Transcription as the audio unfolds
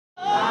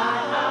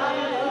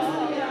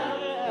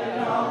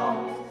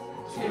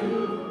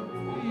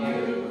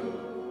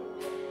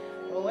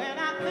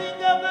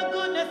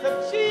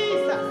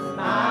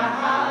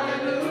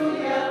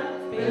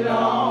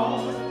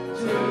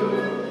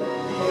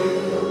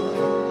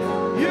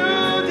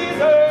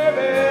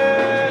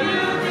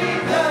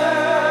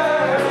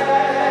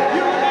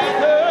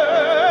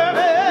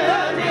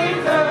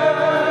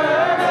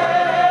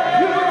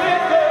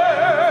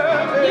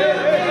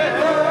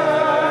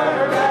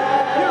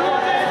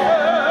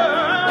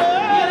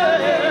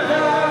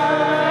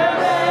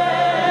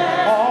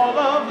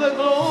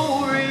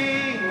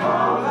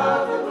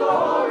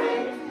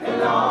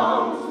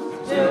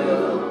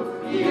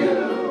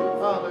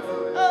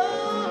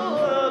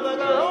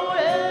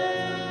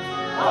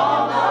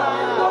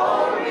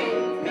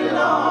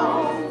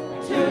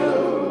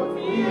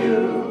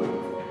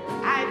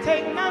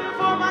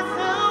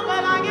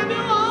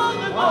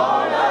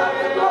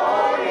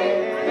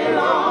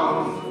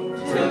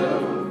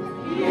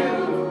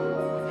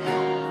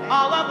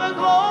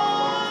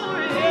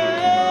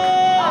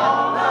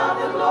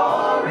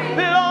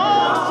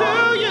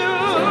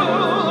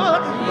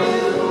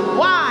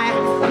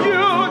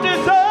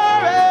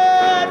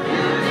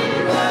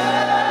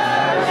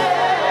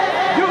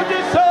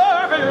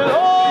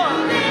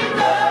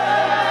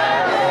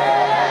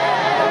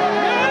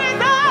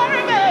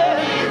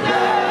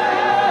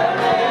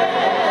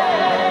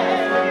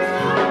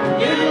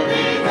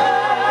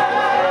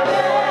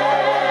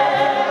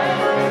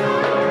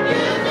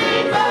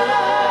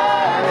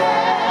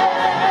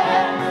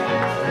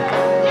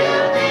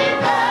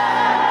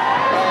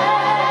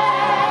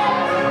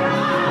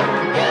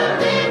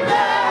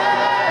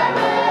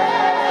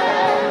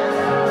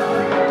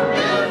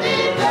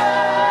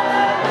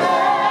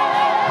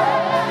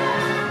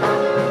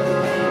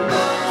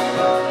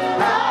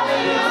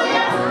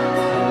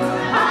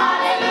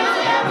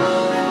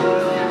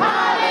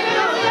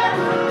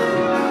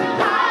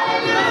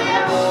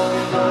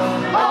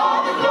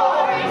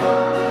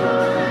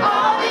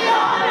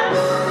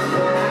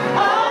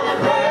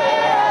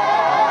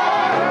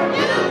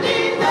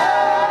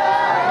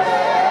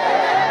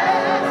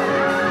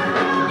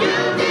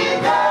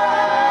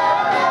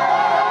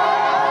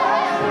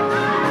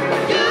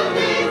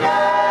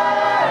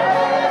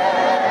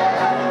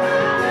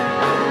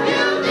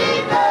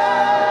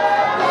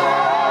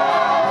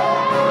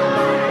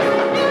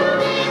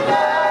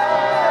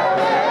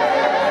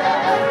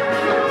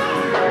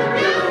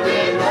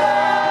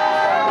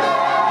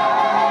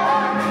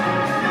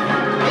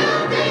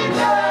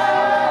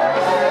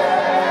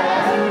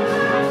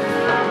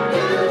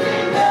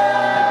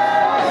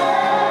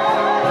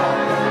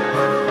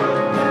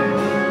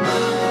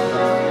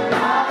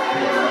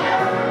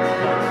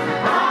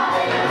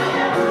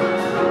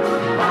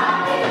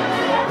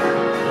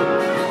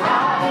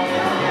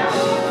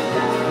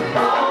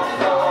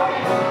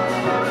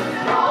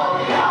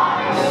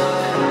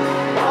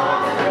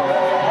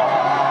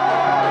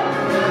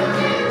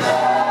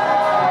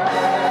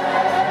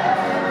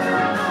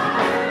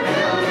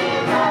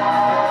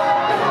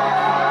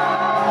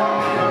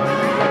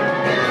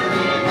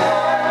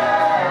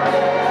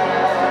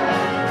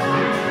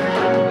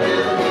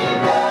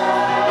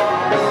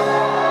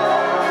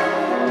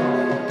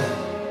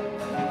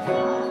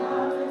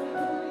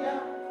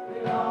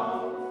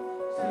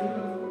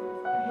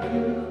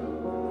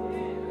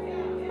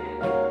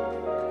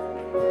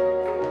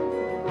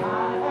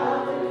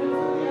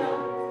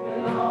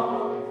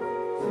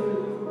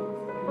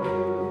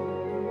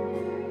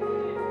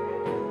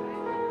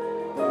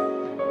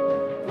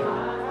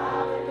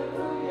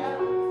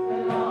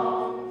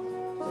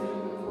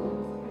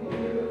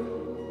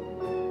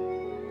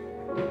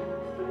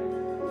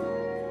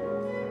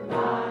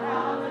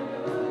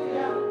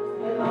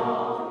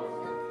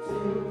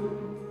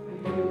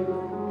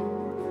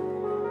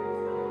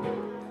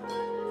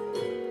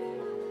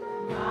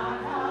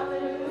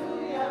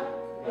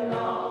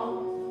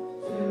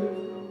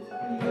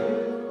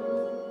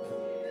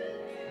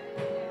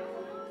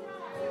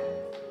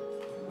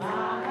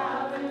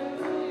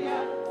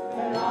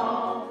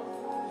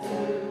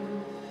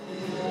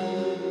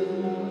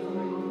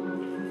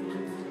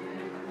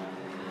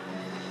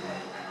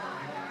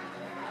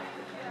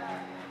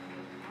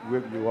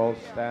Will you all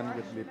stand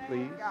with me,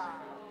 please?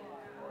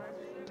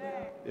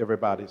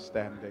 Everybody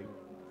standing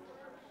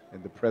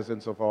in the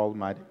presence of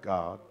Almighty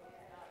God.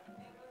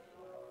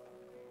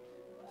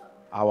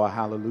 Our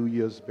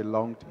hallelujahs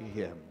belong to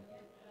Him,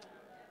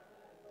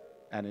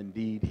 and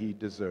indeed He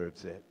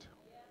deserves it.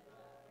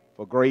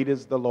 For great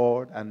is the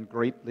Lord, and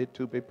greatly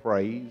to be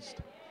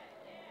praised.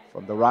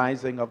 From the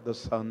rising of the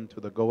sun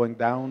to the going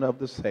down of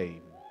the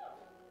same,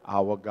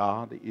 our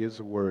God is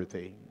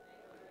worthy.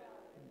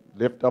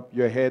 Lift up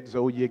your heads,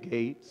 O ye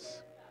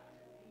gates,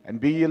 and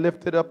be ye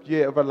lifted up,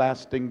 ye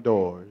everlasting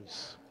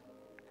doors,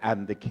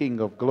 and the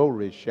King of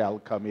glory shall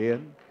come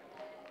in.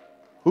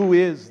 Who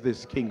is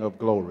this King of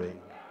glory?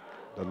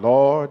 The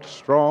Lord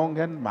strong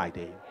and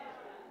mighty,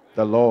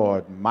 the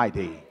Lord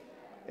mighty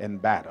in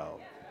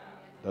battle.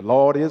 The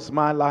Lord is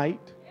my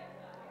light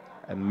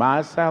and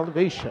my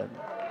salvation.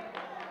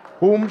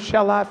 Whom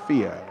shall I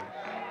fear?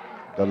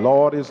 The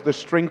Lord is the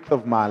strength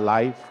of my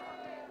life.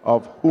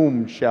 Of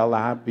whom shall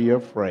I be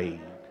afraid?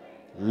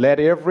 Let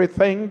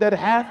everything that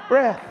hath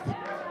breath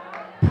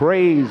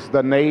praise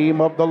the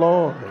name of the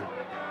Lord.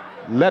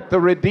 Let the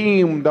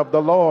redeemed of the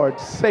Lord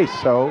say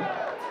so.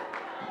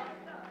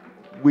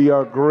 We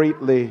are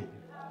greatly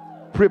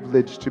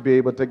privileged to be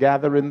able to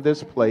gather in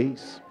this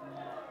place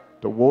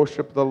to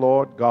worship the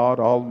Lord God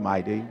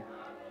Almighty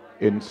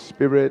in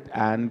spirit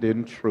and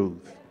in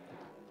truth.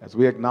 As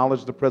we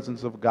acknowledge the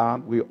presence of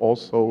God, we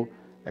also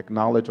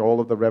acknowledge all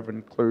of the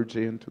reverend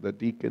clergy, and to the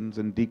deacons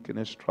and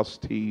deaconess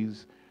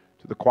trustees,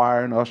 to the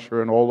choir and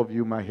usher, and all of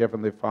you, my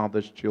Heavenly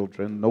Father's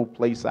children. No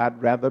place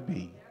I'd rather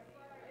be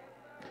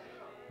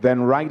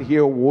than right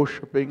here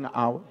worshiping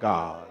our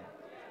God.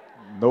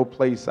 No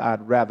place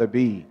I'd rather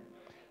be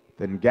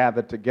than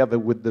gathered together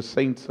with the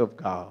saints of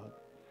God.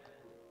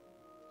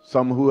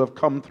 Some who have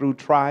come through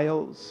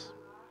trials,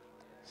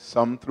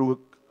 some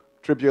through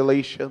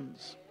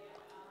tribulations,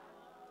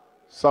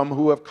 some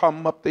who have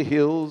come up the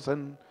hills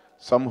and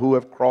some who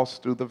have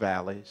crossed through the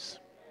valleys.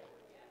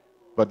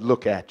 But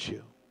look at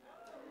you.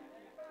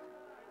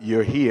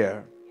 You're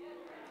here.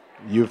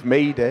 You've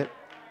made it.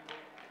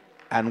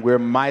 And we're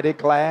mighty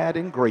glad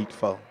and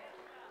grateful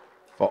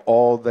for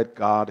all that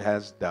God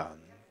has done.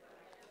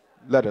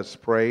 Let us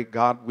pray.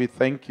 God, we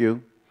thank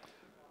you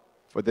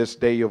for this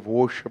day of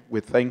worship. We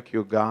thank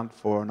you, God,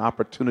 for an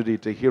opportunity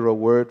to hear a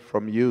word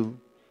from you.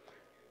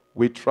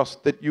 We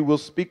trust that you will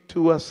speak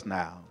to us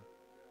now.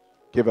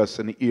 Give us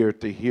an ear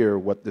to hear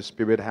what the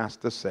Spirit has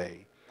to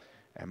say.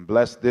 And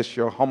bless this,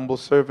 your humble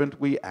servant,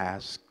 we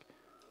ask.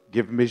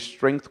 Give me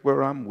strength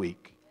where I'm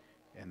weak.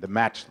 In the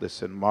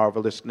matchless and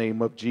marvelous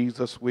name of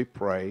Jesus we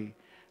pray.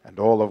 And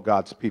all of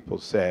God's people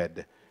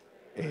said,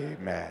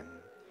 amen.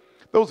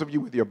 Those of you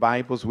with your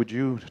Bibles, would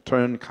you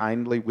turn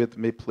kindly with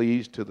me,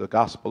 please, to the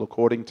Gospel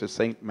according to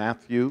St.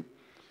 Matthew.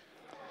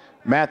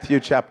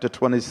 Matthew chapter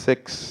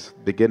 26,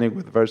 beginning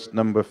with verse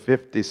number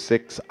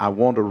 56. I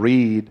want to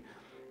read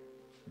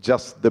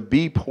just the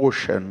B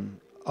portion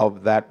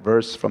of that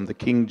verse from the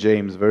King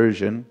James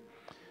Version.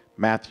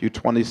 Matthew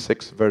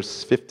 26,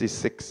 verse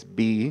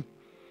 56b.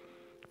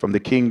 From the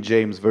King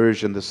James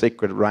Version, the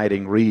sacred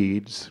writing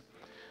reads,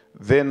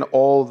 "Then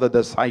all the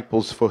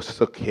disciples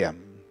forsook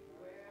him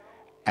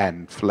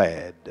and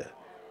fled."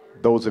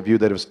 Those of you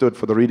that have stood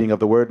for the reading of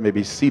the word may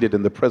be seated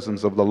in the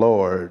presence of the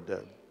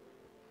Lord.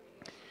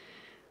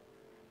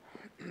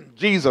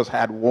 Jesus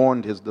had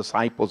warned his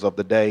disciples of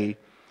the day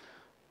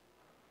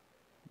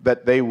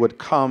that they would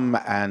come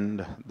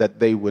and that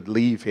they would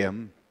leave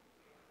him.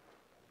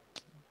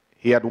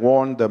 He had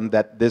warned them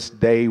that this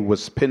day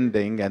was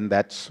pending and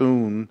that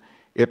soon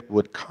it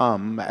would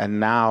come, and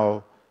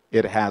now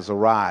it has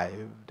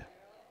arrived.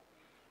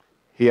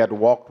 He had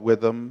walked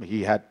with them,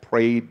 he had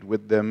prayed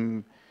with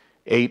them,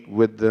 ate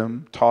with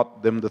them,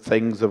 taught them the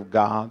things of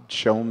God,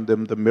 shown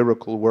them the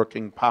miracle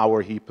working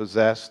power he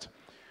possessed,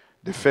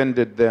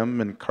 defended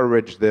them,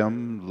 encouraged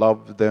them,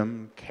 loved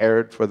them,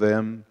 cared for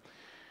them,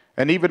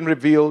 and even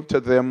revealed to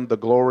them the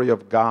glory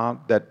of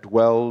God that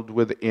dwelled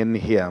within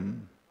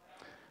him.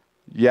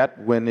 Yet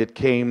when it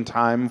came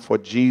time for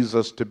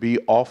Jesus to be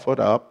offered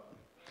up,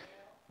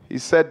 he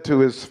said to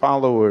his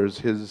followers,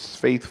 his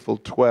faithful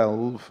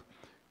 12,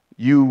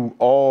 "You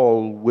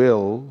all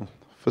will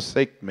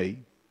forsake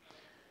me.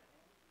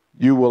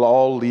 You will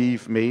all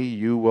leave me.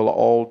 You will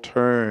all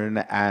turn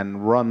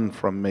and run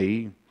from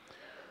me."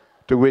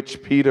 To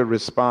which Peter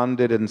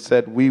responded and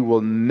said, "We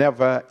will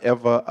never,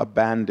 ever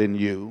abandon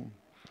you.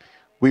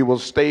 We will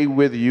stay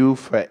with you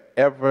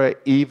forever,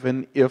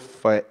 even if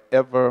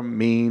forever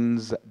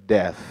means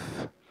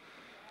death."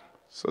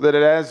 So that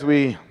as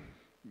we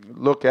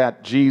look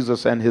at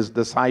Jesus and his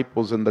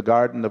disciples in the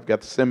Garden of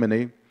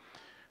Gethsemane,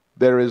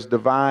 there is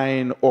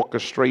divine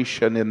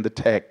orchestration in the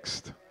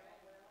text.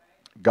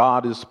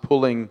 God is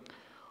pulling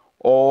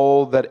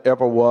all that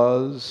ever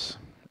was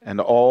and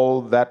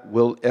all that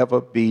will ever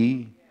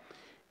be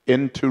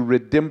into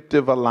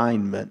redemptive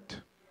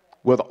alignment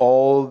with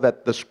all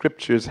that the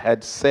scriptures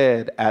had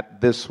said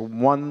at this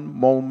one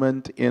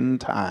moment in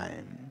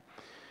time.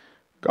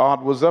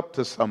 God was up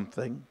to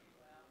something.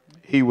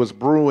 He was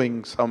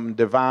brewing some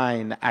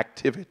divine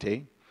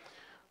activity.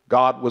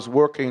 God was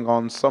working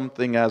on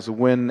something as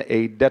when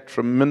a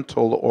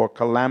detrimental or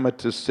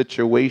calamitous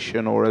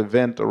situation or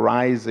event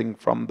arising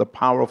from the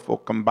powerful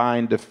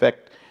combined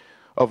effect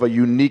of a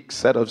unique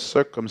set of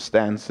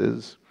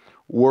circumstances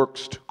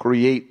works to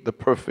create the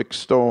perfect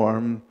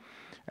storm.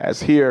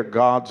 As here,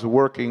 God's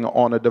working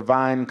on a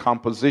divine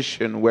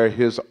composition where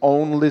his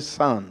only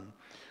son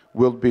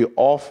will be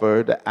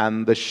offered,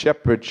 and the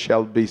shepherd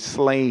shall be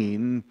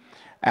slain,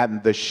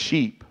 and the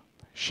sheep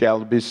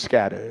shall be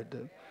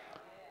scattered.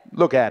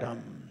 Look at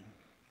him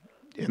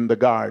in the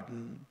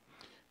garden.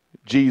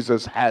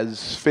 Jesus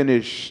has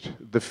finished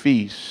the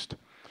feast.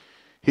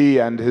 He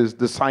and his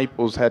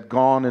disciples had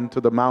gone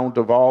into the Mount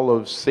of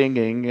Olives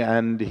singing,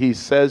 and he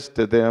says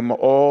to them,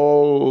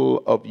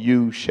 "All of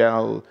you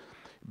shall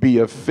be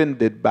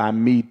offended by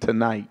me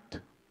tonight."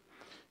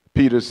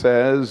 Peter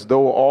says,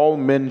 "Though all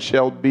men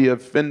shall be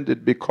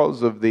offended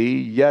because of thee,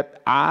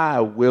 yet I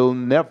will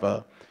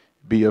never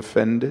be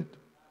offended."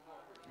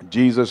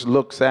 Jesus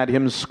looks at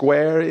him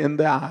square in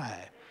the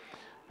eye,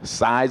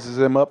 sizes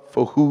him up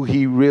for who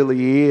he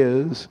really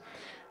is,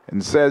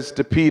 and says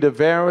to Peter,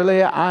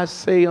 "Verily I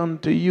say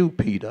unto you,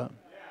 Peter,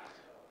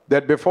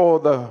 that before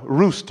the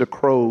rooster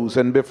crows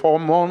and before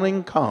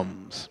morning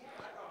comes,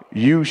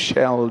 you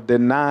shall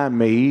deny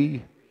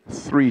me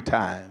 3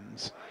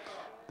 times."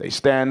 They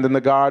stand in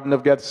the Garden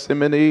of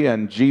Gethsemane,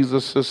 and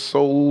Jesus'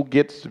 soul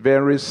gets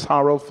very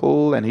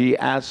sorrowful, and he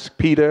asks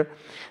Peter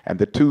and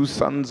the 2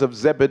 sons of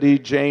Zebedee,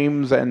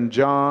 James and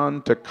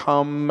John, to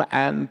come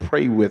and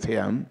pray with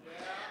him.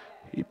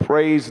 He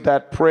prays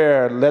that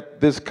prayer,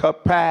 "Let this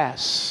cup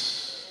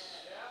pass.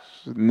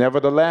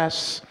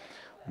 Nevertheless,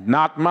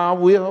 not my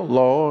will,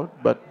 Lord,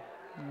 but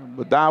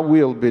thy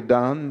will be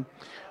done."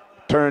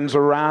 Turns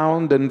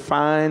around and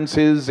finds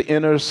his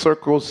inner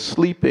circle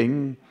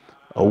sleeping,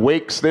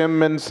 awakes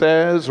them and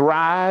says,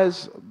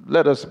 "Rise,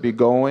 let us be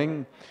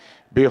going."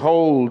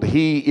 Behold,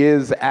 he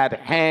is at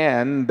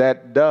hand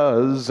that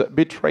does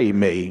betray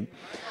me.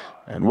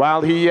 And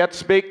while he yet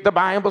spake, the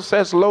Bible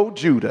says, lo,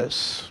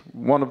 Judas,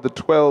 one of the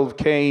 12,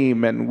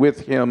 came, and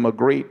with him a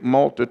great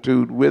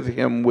multitude, with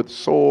him with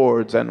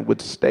swords and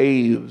with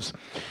staves,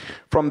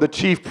 from the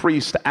chief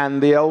priest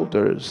and the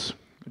elders.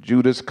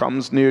 Judas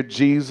comes near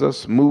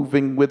Jesus,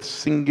 moving with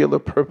singular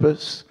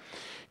purpose,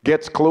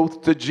 gets close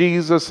to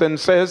Jesus and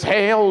says,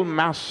 "Hail,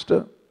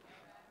 Master,"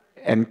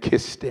 and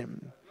kissed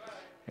him.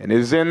 And it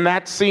is in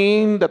that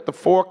scene that the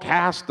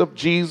forecast of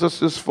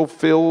Jesus is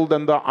fulfilled,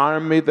 and the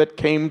army that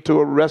came to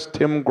arrest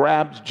him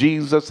grabs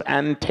Jesus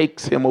and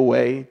takes him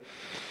away.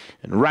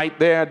 And right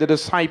there, the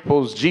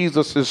disciples,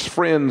 Jesus'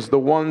 friends, the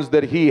ones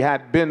that he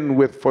had been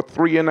with for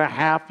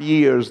 3.5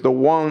 years, the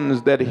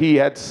ones that he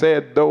had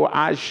said, "Though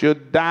I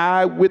should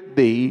die with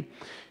thee,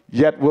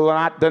 yet will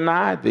not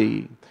deny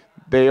thee,"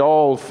 they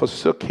all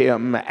forsook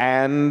him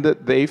and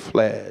they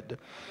fled.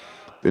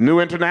 The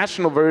New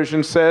International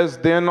Version says,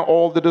 "Then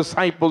all the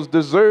disciples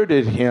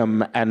deserted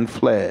him and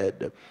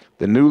fled."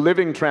 The New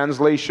Living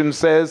Translation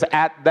says,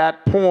 "At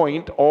that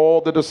point, all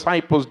the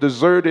disciples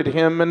deserted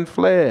him and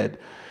fled."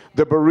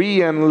 The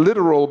Berean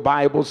literal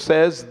Bible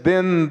says,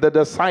 "Then the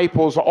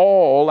disciples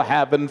all,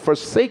 having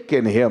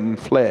forsaken him,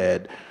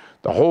 fled."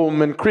 The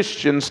Holman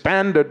Christian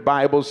Standard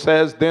Bible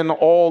says, "Then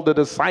all the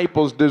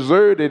disciples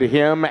deserted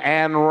him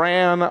and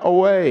ran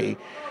away."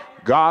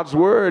 God's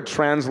Word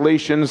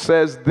translation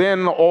says,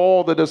 "Then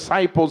all the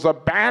disciples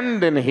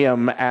abandoned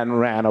him and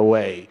ran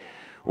away."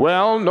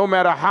 Well, no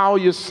matter how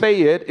you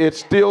say it, it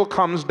still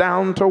comes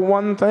down to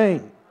one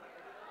thing.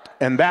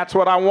 And that's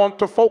what I want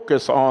to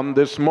focus on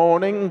this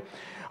morning.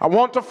 I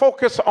want to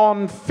focus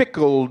on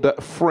fickled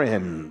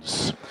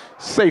friends.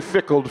 Say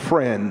fickled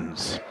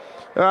friends.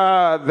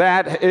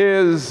 That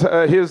is,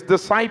 his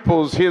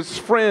disciples, his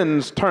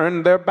friends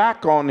turned their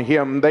back on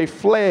him. They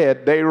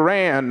fled, they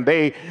ran,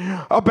 they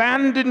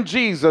abandoned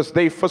Jesus,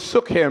 they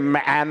forsook him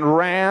and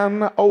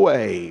ran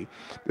away.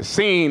 The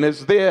scene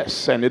is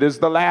this, and it is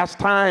the last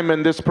time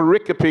in this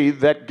pericope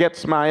that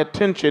gets my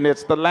attention.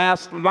 It's the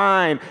last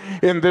line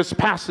in this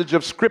passage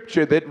of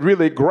Scripture that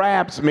really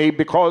grabs me,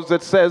 because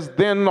it says,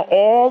 "Then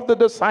all the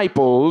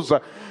disciples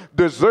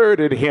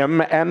deserted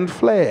him and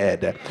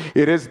fled."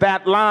 It is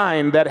that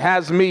line that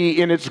has me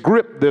in its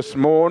grip this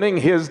morning.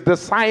 His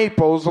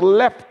disciples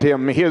left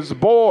him. His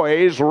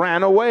boys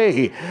ran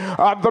away.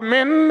 The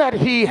men that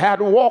he had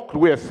walked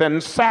with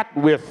and sat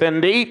with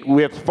and ate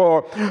with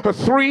for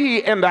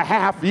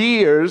 3.5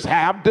 years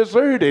have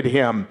deserted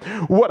him.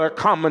 What a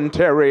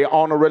commentary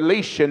on a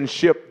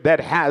relationship that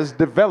has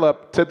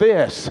developed to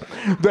this,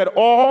 that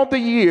all the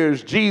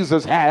years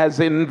Jesus has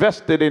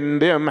invested in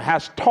them,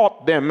 has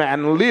taught them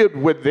and lived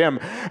with them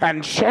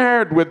and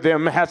shared with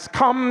them, has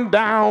come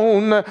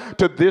down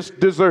to this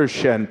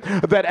desertion.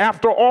 That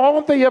after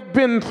all they have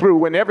been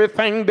through and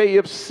everything they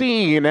have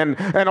seen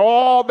and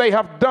all they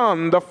have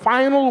done, the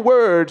final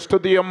words to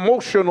the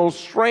emotional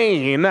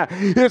strain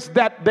is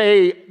that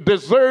they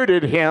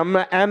deserted him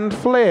and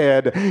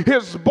fled.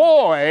 His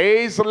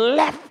boys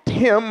left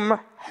him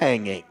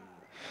hanging.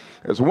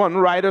 As one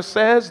writer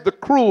says, the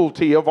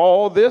cruelty of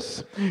all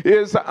this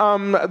is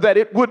that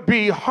it would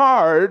be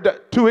hard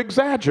to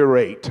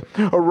exaggerate.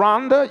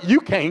 Rhonda, you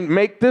can't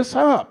make this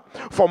up.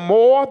 For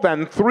more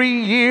than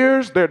 3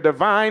 years, their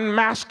divine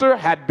master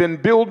had been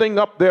building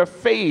up their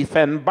faith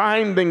and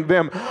binding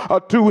them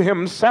to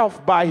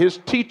himself by his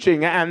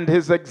teaching and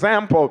his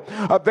example.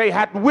 They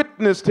had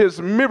witnessed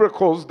his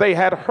miracles. They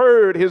had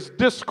heard his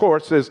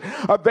discourses.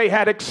 They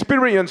had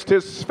experienced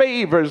his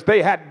favors.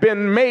 They had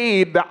been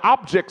made the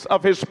objects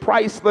of his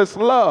priceless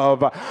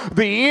love.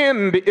 The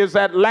end is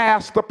at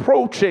last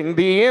approaching.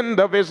 The end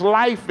of his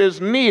life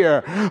is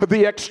near.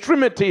 The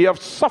extremity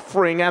of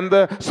suffering and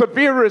the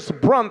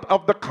severest brunt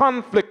of the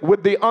conflict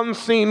with the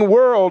unseen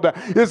world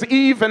is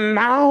even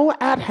now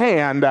at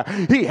hand.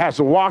 He has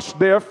washed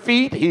their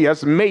feet. He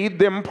has made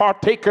them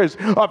partakers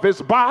of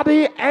his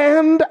body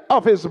and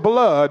of his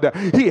blood.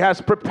 He has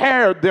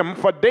prepared them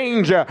for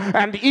danger,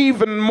 and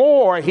even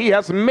more, he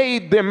has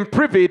made them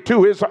privy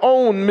to his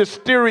own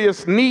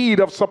mysterious need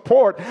of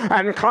support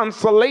and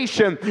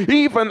consolation,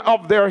 even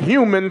of their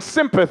human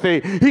sympathy.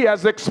 He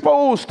has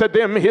exposed to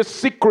them his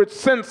secret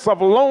sense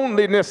of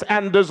loneliness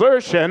and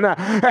desertion,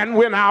 and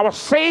when our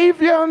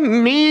Savior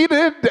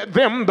needed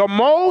them the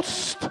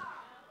most,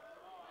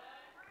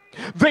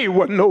 they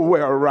were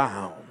nowhere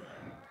around.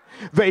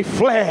 They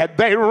fled,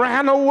 they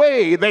ran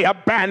away, they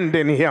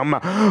abandoned him.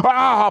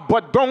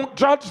 But don't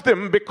judge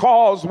them,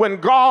 because when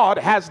God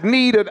has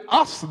needed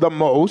us the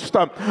most,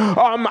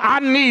 I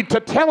need to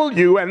tell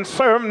you and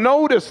serve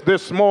notice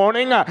this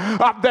morning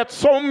that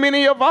so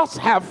many of us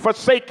have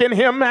forsaken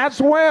him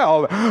as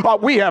well.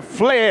 We have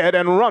fled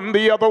and run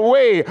the other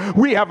way.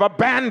 We have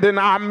abandoned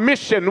our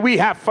mission. We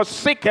have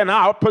forsaken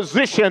our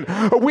position.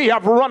 We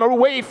have run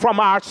away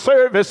from our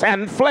service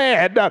and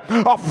fled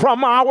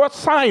from our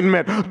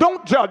assignment.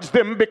 Don't judge judge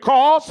them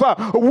because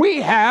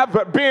we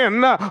have been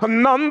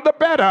none the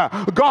better.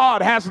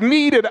 God has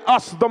needed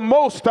us the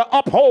most to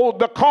uphold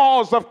the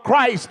cause of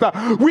Christ.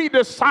 We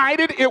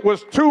decided it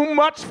was too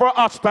much for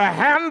us to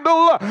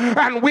handle,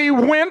 and we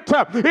went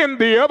in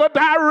the other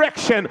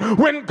direction.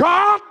 When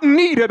God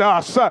needed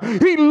us,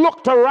 he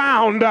looked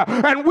around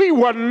and we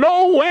were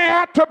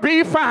nowhere to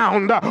be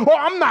found. Oh,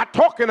 I'm not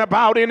talking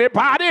about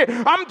anybody.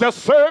 I'm just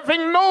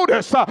serving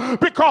notice,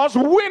 because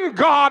when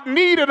God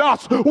needed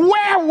us,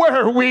 where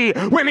were we?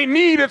 When he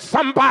needed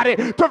somebody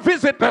to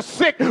visit the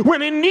sick,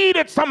 when he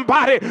needed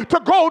somebody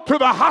to go to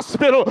the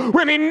hospital,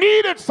 when he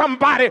needed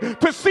somebody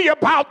to see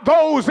about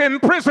those in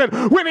prison,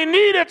 when he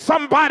needed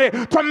somebody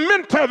to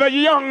mentor the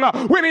young,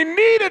 when he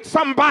needed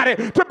somebody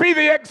to be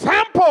the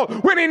example,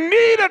 when he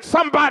needed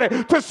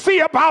somebody to see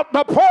about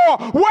the poor,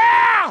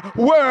 where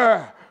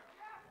were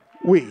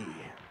we?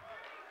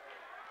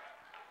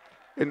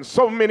 In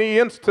so many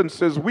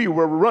instances, we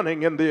were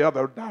running in the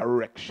other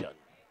direction.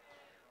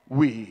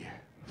 We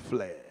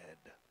fled,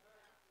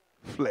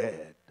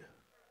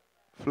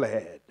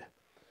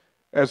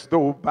 as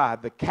though by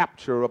the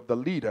capture of the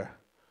leader,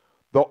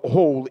 the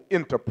whole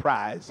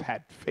enterprise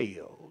had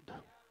failed.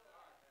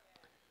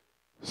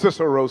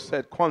 Cicero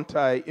said,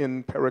 "Quanti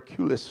in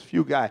periculis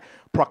fugae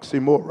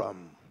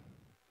proximorum."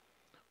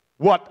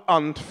 What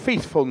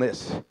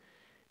unfaithfulness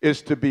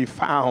is to be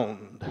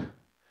found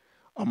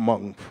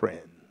among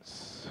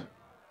friends?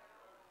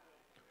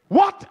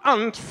 What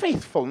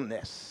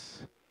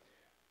unfaithfulness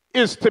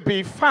is to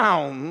be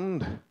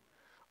found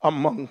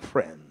among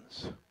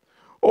friends?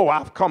 Oh,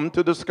 I've come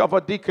to discover,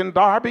 Deacon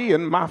Darby,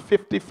 in my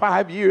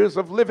 55 years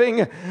of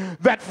living,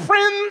 that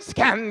friends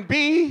can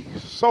be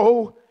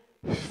so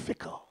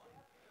fickle.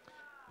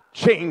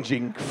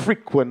 Changing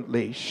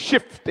frequently,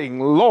 shifting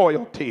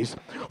loyalties,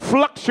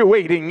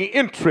 fluctuating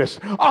interests,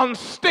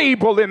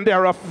 unstable in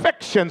their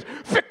affections.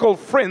 Fickle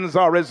friends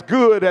are as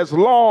good as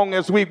long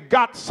as we've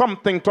got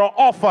something to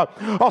offer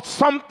or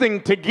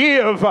something to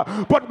give.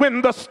 But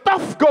when the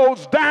stuff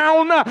goes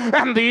down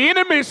and the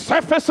enemy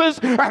surfaces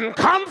and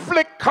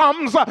conflict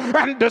comes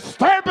and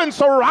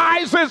disturbance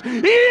arises,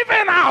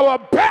 even our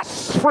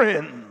best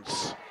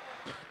friends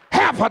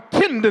have a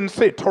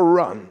tendency to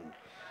run.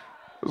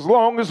 As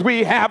long as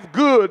we have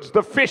goods,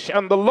 the fish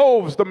and the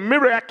loaves, the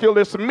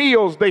miraculous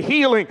meals, the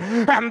healing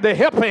and the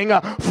helping,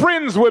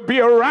 friends would be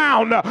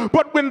around.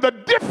 But when the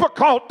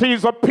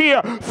difficulties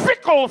appear,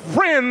 fickle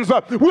friends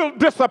will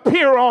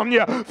disappear on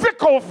you.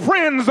 Fickle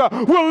friends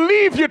will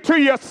leave you to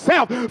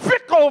yourself.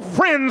 Fickle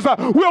friends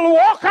will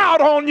walk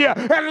out on you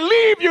and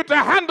leave you to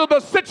handle the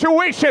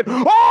situation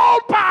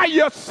all by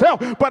yourself.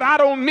 But I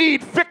don't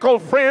need fickle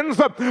friends.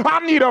 I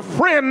need a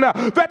friend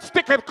that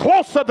sticketh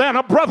closer than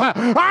a brother.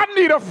 I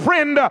need a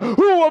friend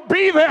who will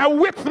be there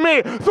with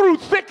me through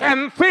thick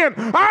and thin.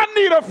 I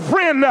need a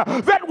friend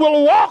that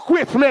will walk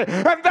with me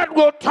and that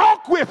will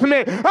talk with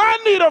me. I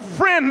need a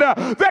friend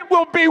that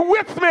will be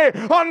with me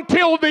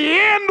until the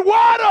end.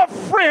 What a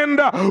friend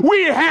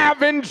we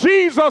have in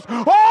Jesus.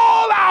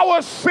 All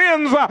our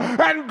sins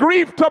and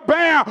grief to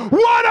bear.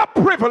 What a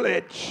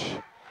privilege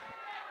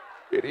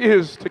it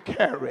is to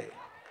carry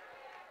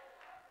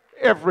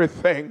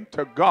everything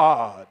to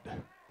God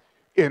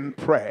in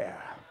prayer.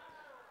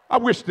 I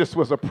wish this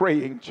was a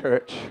praying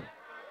church.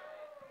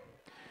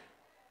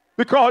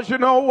 Because you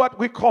know what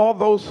we call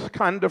those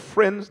kind of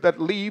friends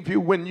that leave you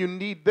when you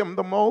need them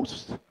the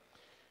most?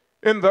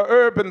 In the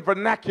urban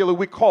vernacular,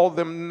 we call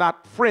them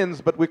not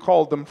friends, but we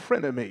call them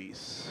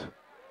frenemies.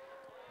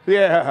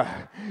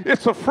 Yeah,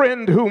 it's a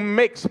friend who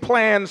makes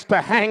plans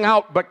to hang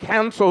out but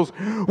cancels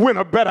when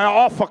a better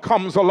offer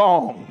comes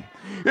along.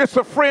 It's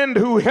a friend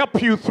who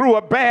helped you through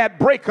a bad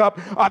breakup,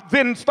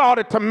 then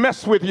started to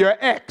mess with your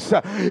ex.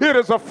 It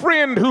is a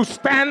friend who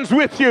stands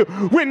with you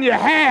when you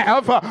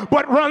have,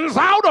 but runs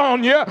out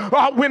on you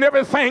when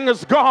everything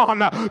is gone.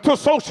 To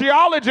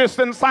sociologists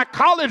and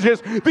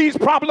psychologists, these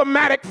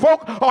problematic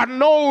folk are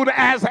known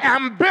as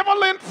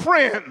ambivalent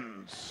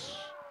friends.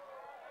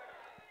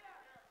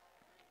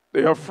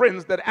 They are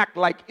friends that act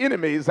like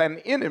enemies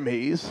and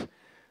enemies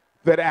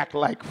that act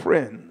like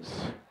friends.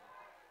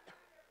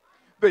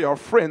 They are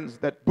friends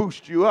that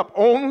boost you up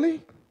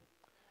only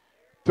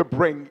to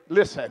bring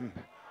you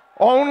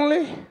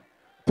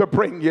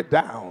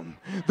down.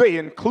 They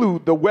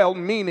include the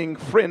well-meaning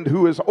friend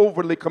who is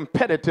overly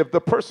competitive, the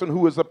person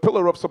who is a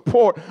pillar of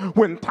support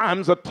when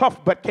times are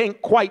tough but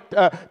can't quite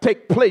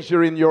take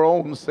pleasure in your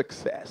own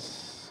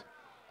success.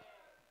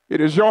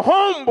 It is your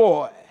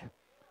homeboy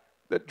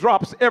that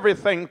drops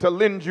everything to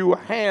lend you a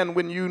hand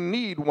when you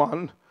need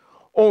one,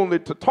 only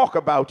to talk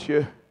about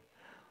you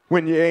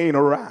when you ain't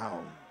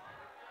around.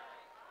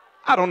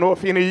 I don't know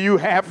if any of you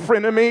have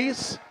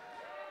frenemies.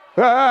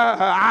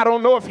 I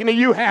don't know if any of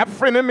you have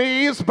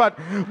frenemies, but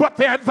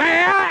they're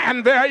there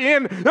and they're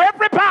in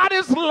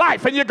everybody's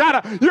life, and you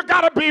gotta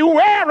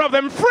beware of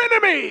them.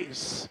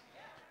 Frenemies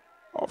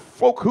are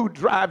folk who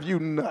drive you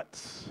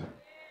nuts.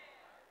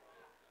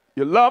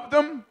 You love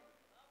them,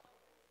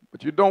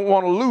 but you don't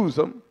want to lose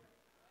them,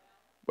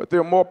 but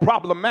they're more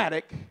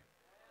problematic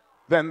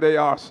than they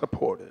are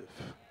supportive.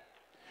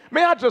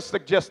 May I just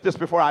suggest this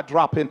before I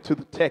drop into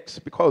the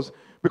text, because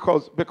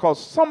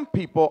some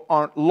people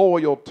aren't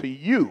loyal to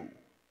you.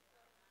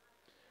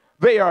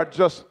 They are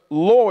just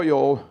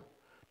loyal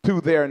to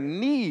their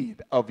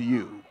need of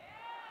you.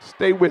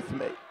 Stay with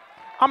me.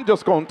 I'm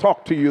just going to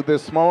talk to you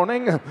this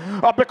morning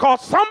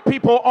because some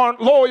people aren't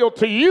loyal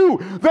to you.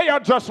 They are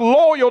just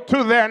loyal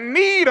to their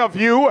need of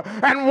you.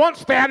 And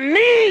once their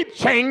need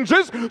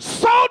changes,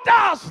 so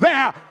does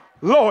their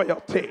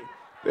loyalty.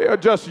 They are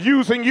just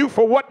using you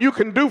for what you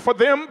can do for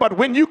them, but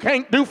when you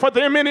can't do for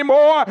them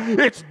anymore,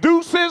 it's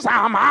deuces,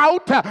 I'm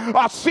out,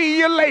 I'll see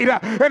you later.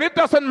 And it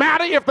doesn't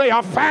matter if they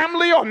are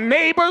family or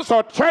neighbors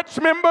or church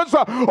members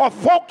or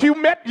folk you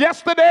met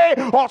yesterday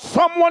or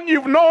someone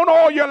you've known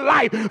all your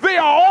life. They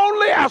are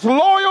only as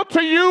loyal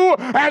to you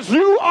as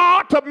you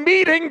are to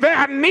meeting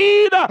their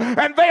need,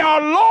 and they are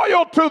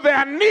loyal to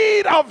their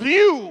need of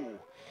you.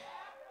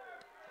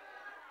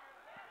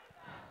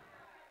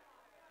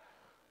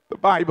 The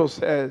Bible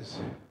says,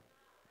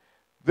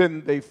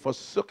 then they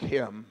forsook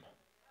him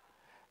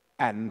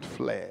and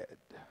fled.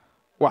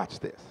 Watch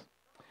this.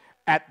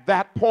 At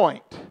that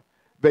point,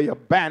 they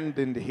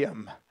abandoned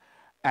him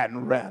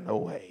and ran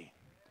away.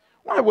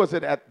 Why was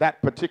it at that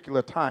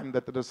particular time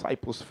that the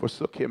disciples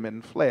forsook him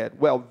and fled?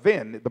 Well,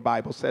 then, the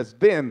Bible says,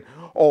 then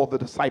all the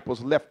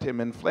disciples left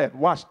him and fled.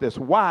 Watch this.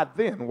 Why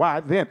then?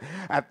 Why then?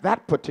 At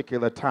that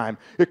particular time,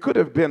 it could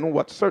have been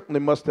what certainly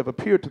must have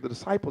appeared to the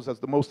disciples as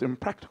the most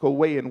impractical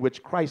way in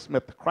which Christ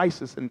met the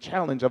crisis and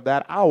challenge of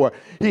that hour.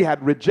 He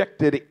had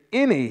rejected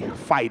any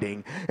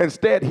fighting.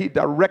 Instead, he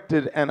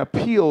directed an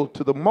appeal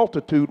to the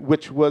multitude,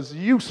 which was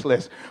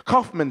useless.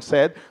 Kaufman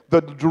said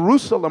the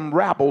Jerusalem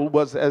rabble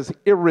was as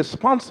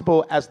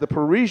irresponsible as the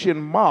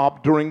Parisian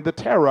mob during the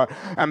terror,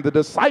 and the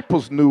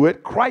disciples knew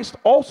it. Christ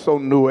also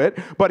knew it,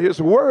 but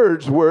his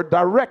words were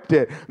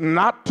directed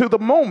not to the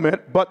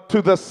moment, but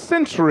to the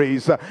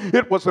centuries.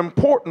 It was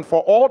important for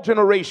all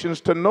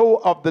generations to know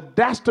of the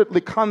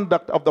dastardly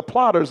conduct of the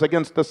plotters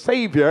against the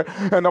Savior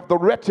and of the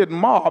wretched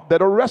mob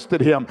that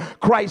arrested him.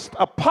 Christ's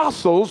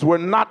apostles were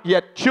not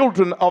yet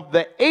children of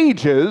the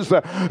ages,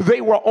 they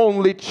were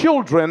only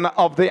children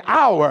of the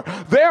hour.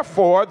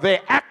 Therefore, they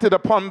acted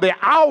upon the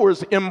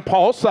hour's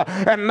impulse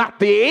and not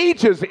the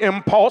age's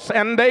impulse,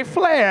 and they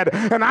fled.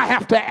 And I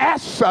have to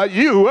ask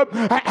you,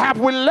 have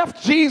we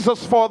left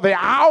Jesus for the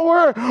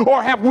hour,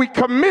 or have we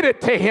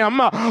committed to him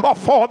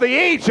for the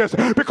ages?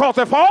 Because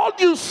if all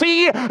you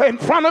see in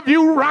front of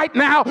you right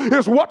now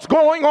is what's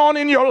going on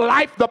in your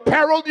life, the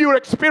peril you're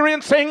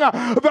experiencing,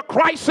 the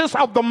crisis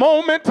of the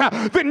moment,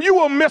 then you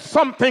will miss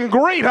something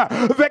greater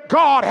that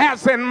God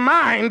has in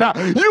mind.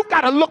 You've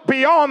got to look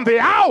beyond the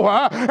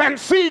hour and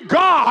see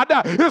God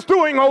is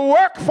doing a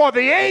work for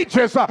the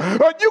ages.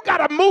 You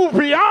got to move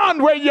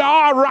beyond where you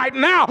are right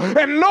now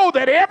and know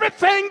that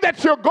everything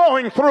that you're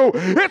going through,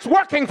 it's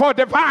working for a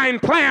divine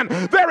plan.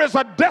 There is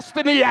a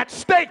destiny at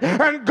stake,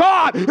 and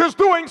God is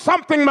doing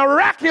something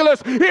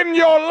miraculous in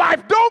your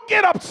life. Don't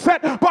get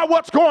upset by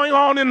what's going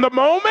on in the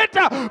moment,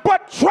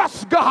 but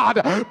trust God.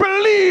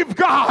 Believe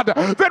God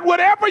that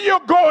whatever you're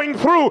going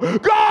through,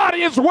 God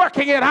is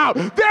working it out.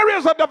 There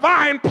is a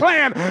divine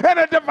plan and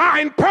a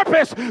divine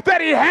purpose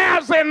that he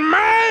has in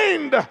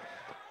mind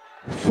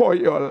for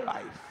your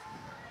life.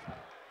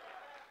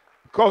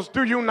 Because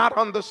do you not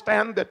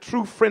understand that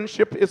true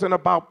friendship isn't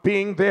about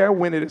being there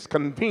when it is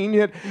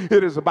convenient?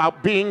 It is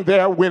about being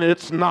there when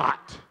it's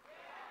not.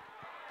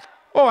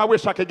 Oh, I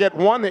wish I could get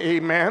one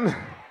amen.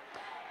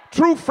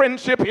 True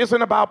friendship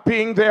isn't about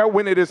being there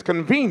when it is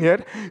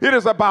convenient. It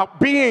is about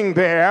being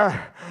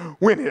there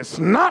when it's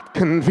not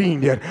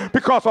convenient.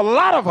 Because a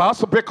lot of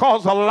us,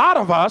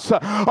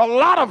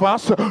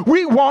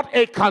 we want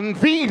a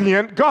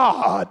convenient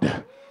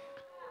God.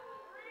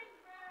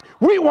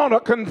 We want a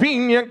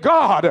convenient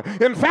God.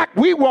 In fact,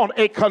 we want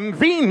a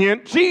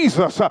convenient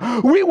Jesus.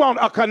 We want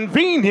a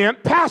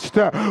convenient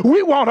pastor.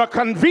 We want a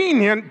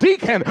convenient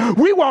deacon.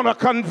 We want a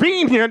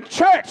convenient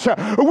church.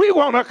 We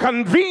want a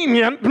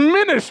convenient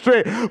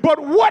ministry. But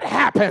what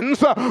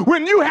happens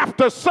when you have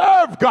to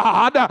serve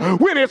God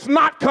when it's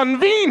not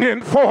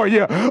convenient for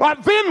you?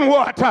 Then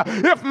what?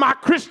 If my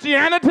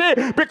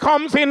Christianity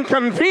becomes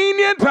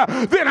inconvenient,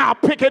 then I'll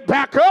pick it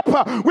back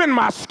up when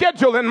my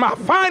schedule and my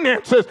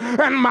finances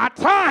and my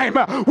time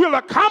will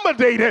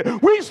accommodate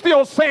it. We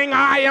still saying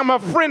I am a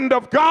friend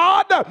of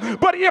God,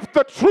 but if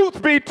the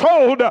truth be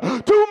told,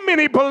 too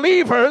many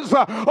believers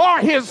are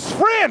his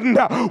friend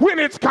when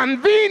it's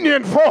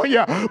convenient for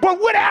you. But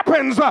what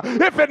happens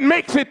if it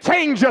makes it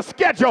change your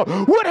schedule?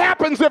 What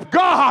happens if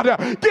God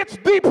gets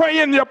deeper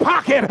in your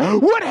pocket?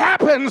 What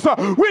happens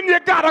when you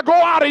gotta go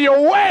out of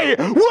your way?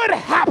 What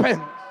happens?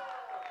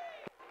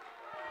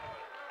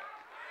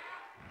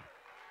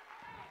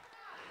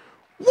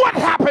 What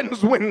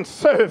happens when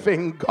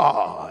serving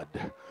God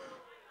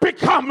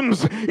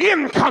becomes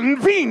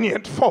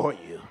inconvenient for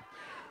you?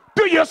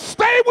 Do you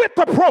stay with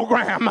the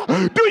program?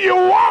 Do you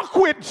walk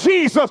with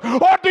Jesus?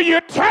 Or do you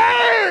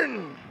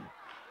turn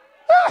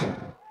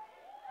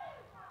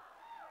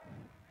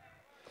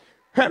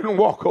and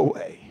walk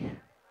away?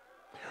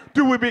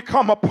 Do we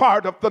become a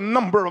part of the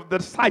number of the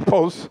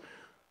disciples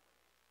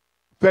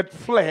that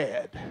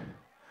fled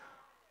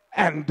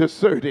and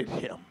deserted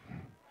him.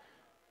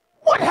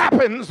 What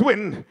happens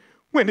when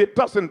it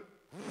doesn't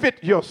fit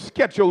your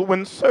schedule,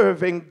 when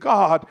serving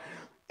God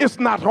is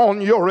not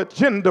on your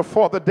agenda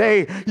for the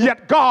day,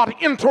 yet God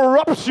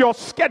interrupts your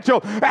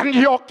schedule and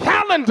your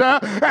calendar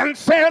and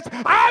says,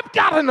 I've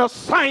got an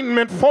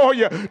assignment for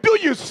you? Do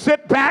you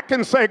sit back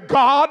and say,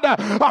 God,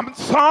 I'm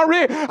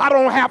sorry, I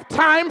don't have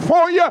time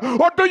for you?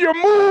 Or do you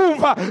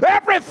move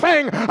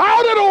everything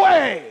out of the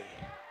way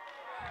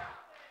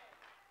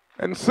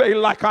and say,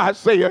 like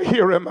Isaiah,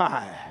 here am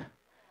I,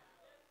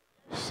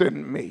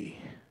 send me?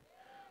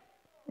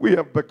 We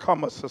have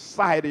become a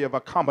society of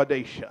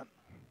accommodation.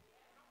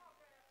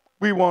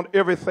 We want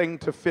everything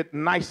to fit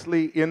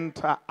nicely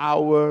into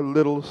our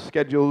little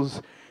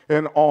schedules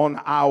and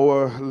on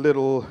our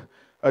little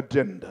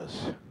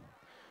agendas.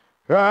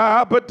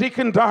 But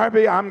Deacon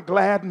Darby, I'm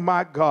glad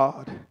my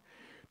God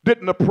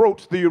didn't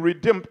approach the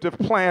redemptive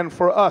plan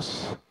for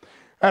us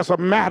as a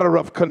matter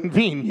of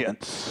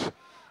convenience.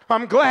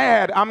 I'm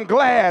glad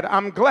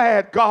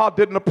God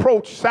didn't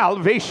approach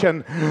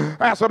salvation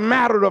as a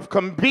matter of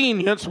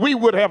convenience. We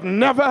would have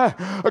never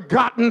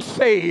gotten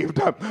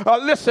saved.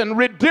 Listen,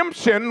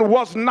 redemption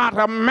was not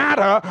a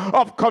matter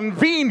of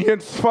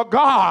convenience for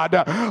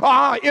God.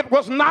 It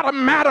was not a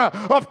matter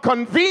of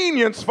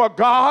convenience for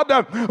God,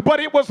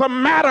 but it was a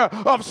matter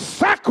of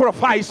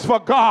sacrifice for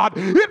God.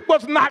 It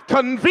was not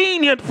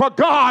convenient for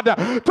God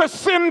to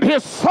send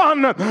his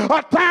son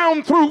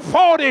down through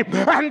 40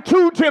 and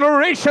 2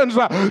 generations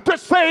to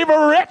save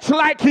a wretch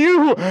like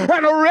you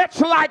and a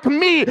wretch like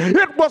me.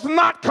 It was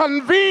not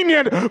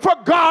convenient for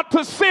God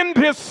to send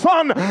his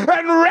son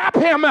and wrap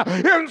him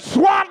in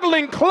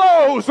swaddling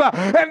clothes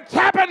and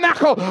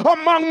tabernacle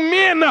among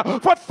men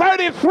for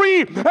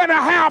 33 and a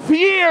half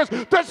years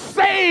to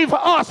save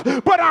us.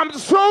 But I'm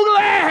so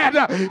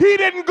glad he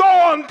didn't go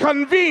on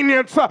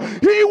convenience.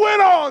 He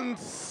went on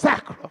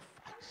sacrifice.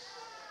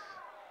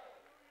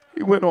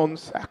 He went on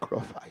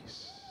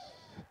sacrifice.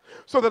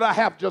 So that I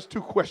have just 2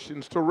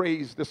 questions to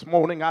raise this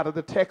morning out of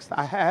the text.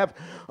 I have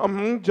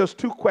just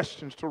 2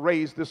 questions to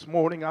raise this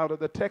morning out of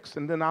the text,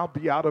 and then I'll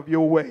be out of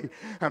your way.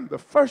 And the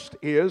first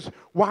is,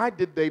 why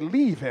did they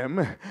leave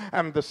him?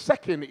 And the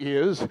second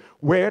is,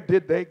 where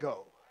did they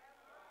go?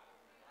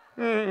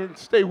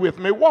 Stay with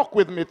me. Walk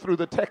with me through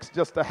the text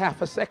just a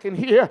half a second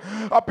here,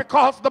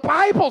 because the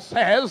Bible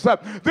says,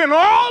 then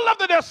all of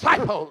the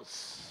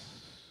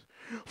disciples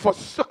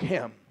forsook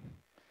him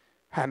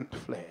and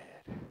fled.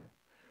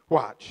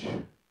 Watch.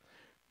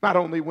 Not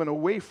only went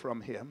away from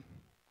him,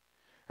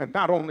 and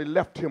not only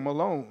left him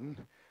alone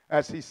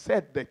as he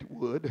said they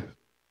would,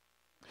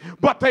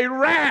 but they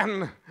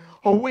ran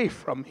away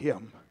from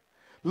him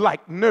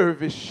like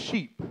nervous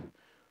sheep,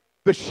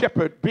 the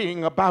shepherd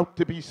being about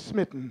to be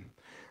smitten,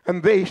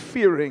 and they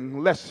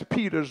fearing lest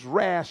Peter's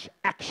rash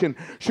action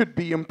should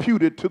be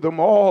imputed to them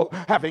all,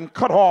 having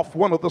cut off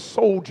one of the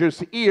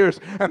soldiers' ears,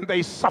 and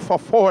they suffer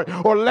for it,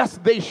 or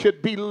lest they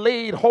should be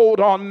laid hold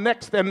on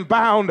next and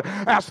bound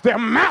as their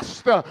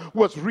master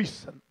was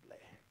recently.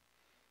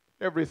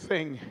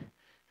 Everything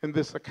in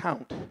this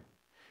account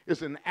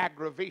is an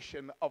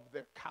aggravation of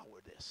their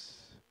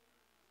cowardice,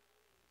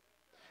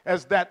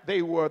 as that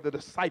they were the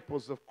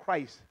disciples of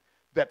Christ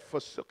that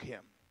forsook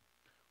him,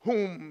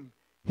 whom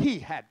he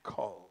had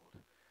called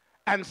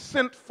and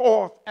sent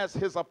forth as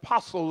his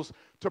apostles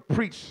to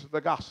preach the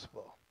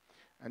gospel,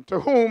 and to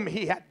whom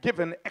he had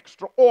given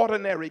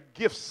extraordinary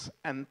gifts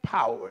and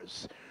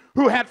powers,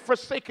 who had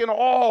forsaken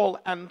all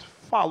and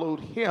followed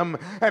him,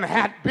 and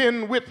had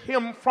been with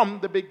him from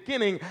the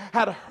beginning,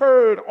 had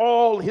heard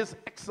all his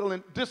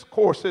excellent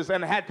discourses,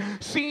 and had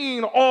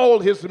seen all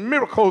his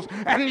miracles.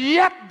 And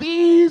yet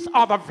these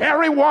are the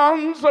very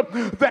ones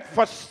that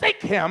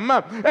forsake him,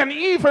 and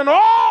even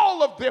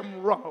all of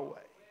them run away.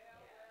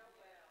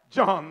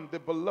 John, the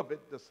beloved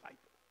disciple,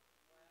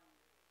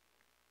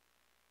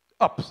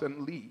 ups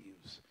and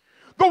leaves.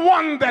 The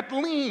one that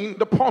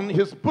leaned upon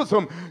his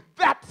bosom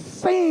that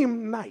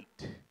same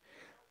night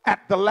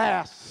at the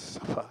Last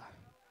Supper,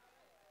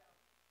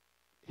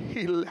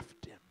 he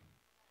left him.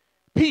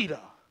 Peter,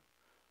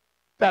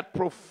 that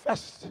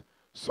professed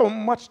so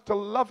much to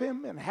love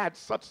him and had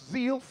such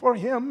zeal for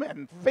him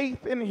and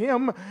faith in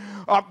him,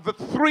 of the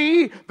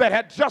 3 that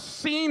had just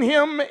seen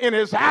him in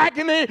his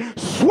agony,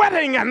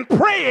 sweating and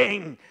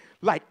praying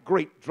like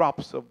great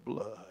drops of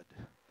blood,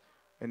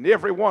 and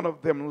every one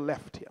of them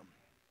left him.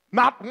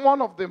 Not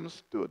one of them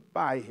stood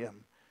by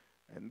him.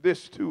 And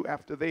this too,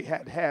 after they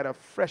had had a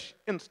fresh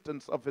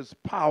instance of his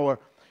power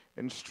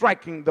in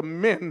striking the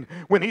men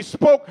when he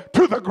spoke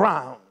to the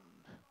ground,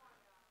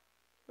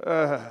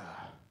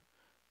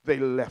 they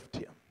left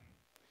him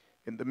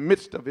in the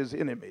midst of his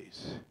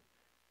enemies.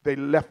 They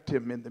left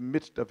him in the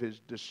midst of his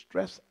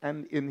distress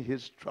and in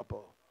his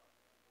trouble.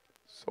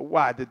 So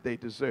why did they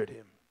desert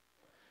him?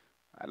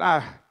 And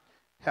I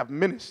have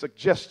many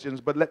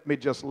suggestions, but let me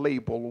just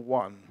label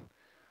one.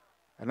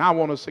 And I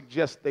want to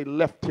suggest they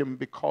left him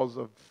because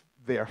of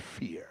their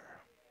fear.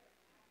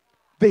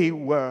 They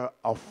were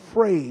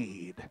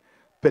afraid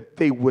that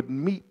they would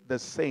meet the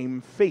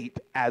same fate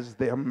as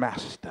their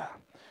master.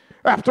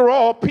 After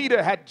all,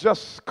 Peter had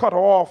just cut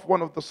off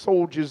one of the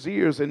soldiers'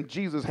 ears and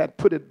Jesus had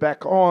put it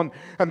back on,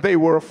 and they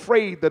were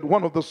afraid that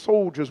one of the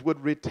soldiers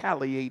would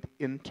retaliate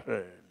in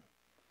turn.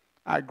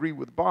 I agree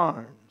with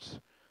Barnes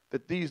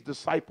that these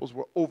disciples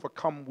were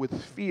overcome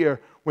with fear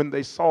when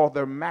they saw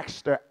their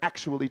master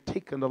actually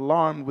taken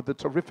alarmed with the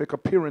terrific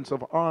appearance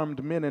of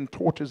armed men and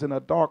torches in a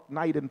dark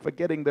night, and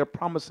forgetting their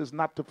promises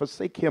not to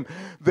forsake him,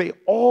 they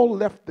all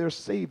left their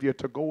Savior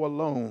to go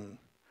alone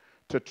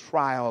to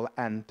trial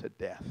and to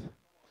death.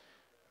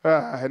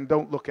 And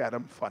don't look at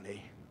them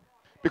funny,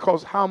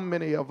 because how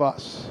many of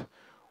us,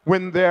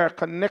 when their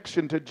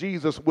connection to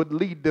Jesus would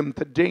lead them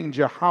to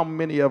danger, how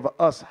many of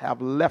us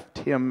have left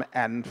him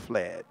and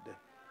fled?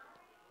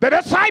 The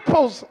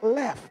disciples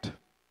left.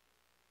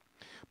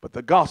 But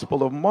the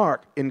Gospel of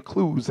Mark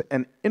includes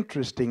an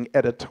interesting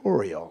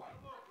editorial.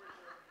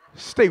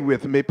 Stay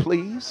with me,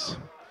 please.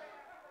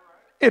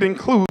 It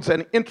includes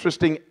an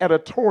interesting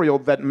editorial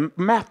that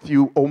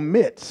Matthew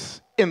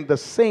omits in the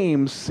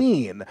same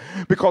scene,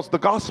 because the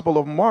Gospel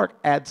of Mark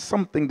adds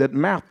something that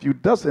Matthew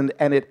doesn't,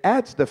 and it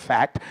adds the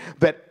fact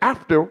that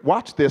after,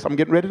 watch this, I'm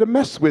getting ready to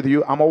mess with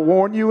you, I'm gonna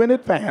warn you in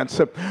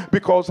advance,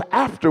 because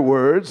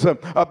afterwards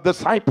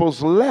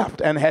disciples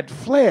left and had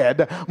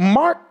fled.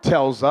 Mark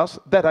tells us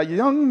that a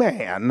young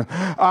man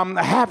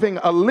having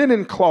a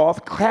linen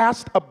cloth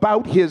cast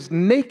about his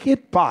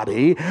naked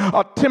body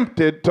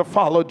attempted to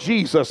follow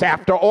Jesus.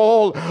 After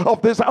all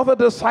of these other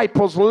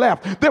disciples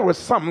left, there was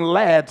some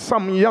lad,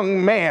 some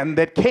young man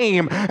that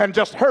came and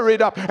just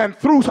hurried up and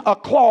threw a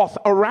cloth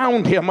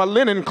around him, a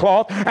linen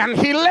cloth, and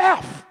he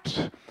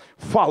left,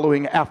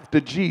 following after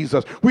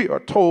Jesus. We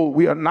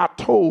are not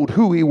told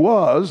who he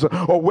was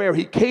or where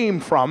he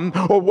came from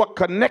or what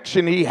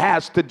connection he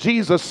has to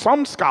Jesus.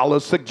 Some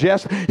scholars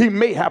suggest he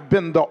may have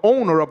been the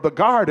owner of the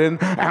garden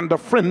and a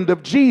friend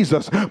of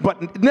Jesus.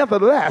 But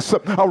nevertheless,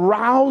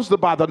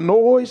 aroused by the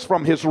noise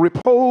from his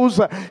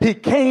repose, he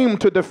came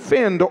to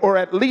defend, or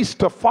at least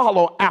to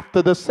follow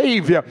after the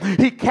Savior.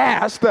 He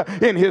cast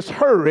in his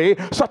hurry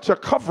such a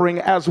covering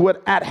as was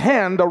at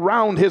hand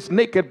around his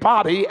naked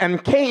body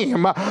and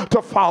came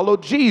to follow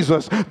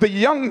Jesus. The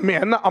young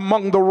men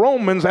among the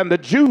Romans and the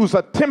Jews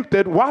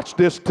attempted, watch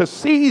this, to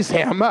seize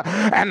him,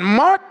 and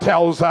Mark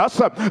tells us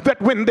that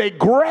when they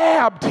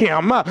grabbed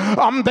him,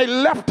 they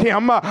left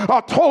him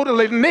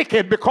totally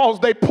naked,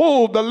 because they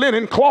pulled the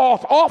linen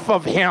cloth off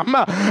of him,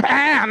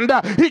 and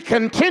he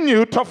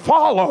continued to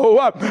follow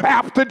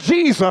after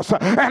Jesus.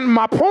 And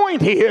my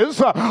point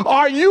is,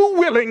 are you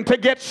willing to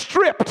get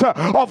stripped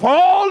of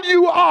all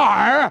you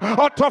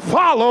are to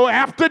follow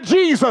after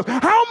Jesus?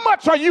 How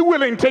much are you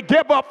willing to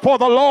give up for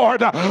the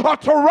Lord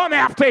to run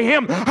after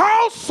him?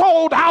 How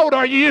sold out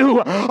are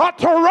you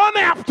to run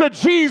after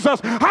Jesus?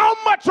 How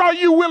much are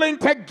you willing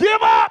to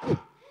give up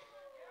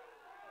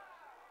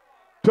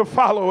to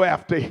follow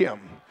after him?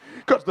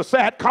 Because the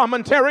sad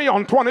commentary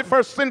on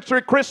 21st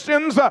century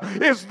Christians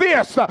is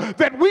this,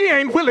 that we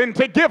ain't willing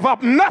to give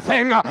up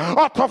nothing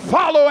to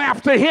follow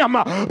after him.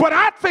 But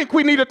I think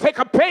we need to take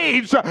a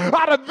page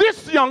out of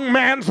this young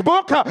man's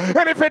book,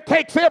 and if it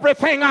takes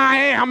everything I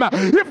am,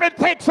 if it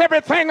takes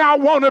everything I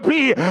want to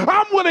be,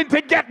 I'm willing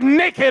to get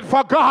naked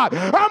for God.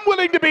 I'm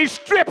willing to be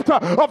stripped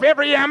of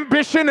every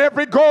ambition,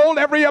 every goal,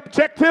 every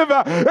objective,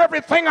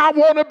 everything I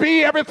want to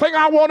be, everything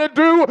I want to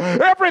do,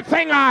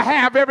 everything I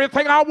have,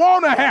 everything I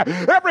want to have,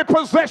 every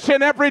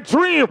possession, every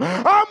dream.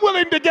 I'm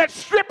willing to get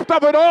stripped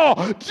of it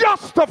all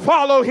just to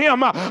follow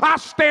him. I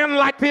stand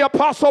like the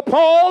Apostle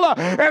Paul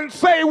and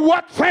say,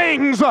 what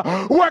things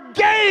were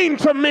gain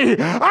to me,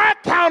 I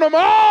count them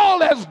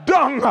all as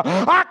dung.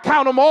 I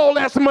count them all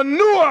as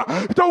manure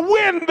to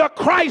win the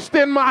Christ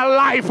in my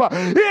life.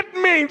 It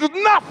means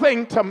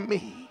nothing to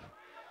me.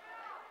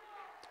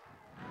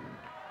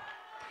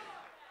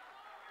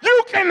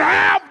 You can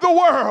have the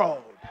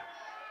world,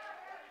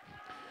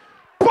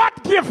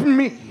 but give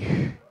me.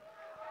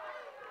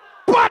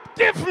 But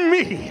give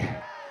me.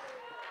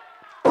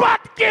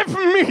 But give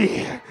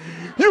me.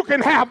 You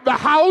can have the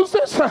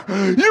houses,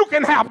 you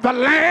can have the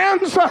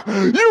lands,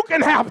 you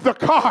can have the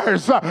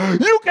cars,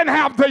 you can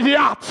have the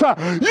yachts,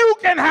 you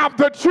can have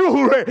the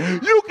jewelry,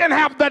 you can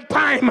have the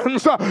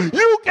diamonds,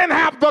 you can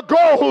have the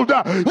gold,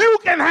 you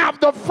can have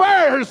the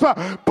furs,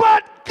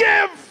 but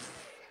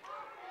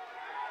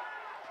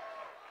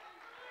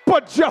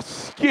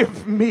just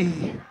give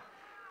me.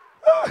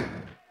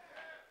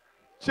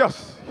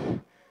 Just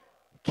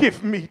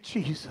give me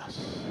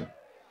Jesus.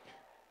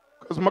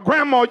 Because my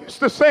grandma used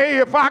to say,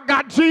 if I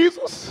got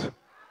Jesus,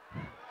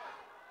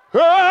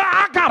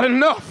 I got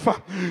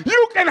enough.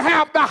 You can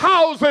have the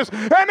houses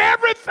and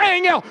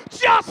everything else.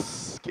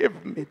 Just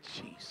give me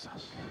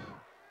Jesus.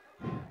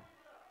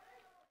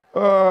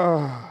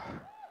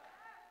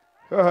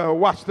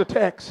 Watch the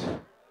text.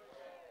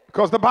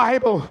 Because the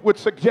Bible would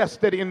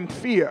suggest that in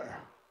fear,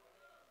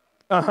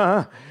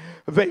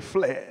 they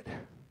fled.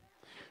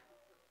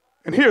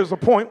 And here's a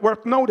point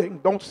worth noting.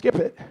 Don't skip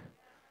it.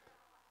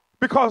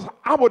 Because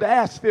I would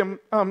ask them,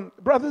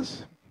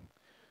 brothers,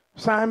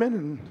 Simon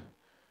and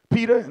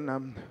Peter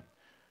and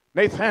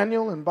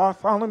Nathaniel and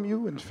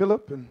Bartholomew and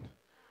Philip and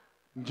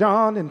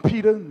John and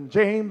Peter and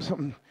James.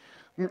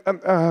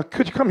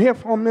 Could you come here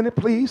for a minute,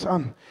 please?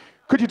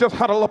 Could you just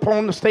huddle up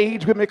on the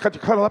stage with me? Could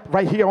you huddle up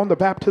right here on the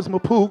baptismal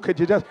pool? Could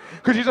you just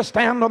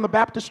stand on the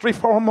baptistry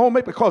for a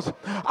moment? Because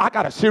I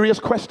got a serious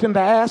question to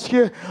ask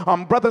you.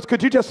 Brothers,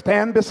 could you just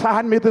stand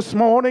beside me this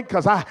morning?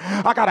 Because I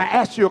got to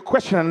ask you a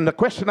question. And the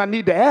question I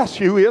need to ask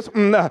you is,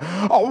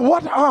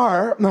 what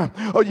are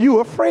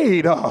you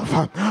afraid of?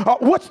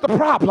 What's the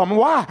problem?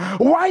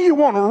 Why you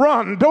want to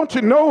run? Don't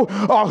you know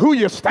who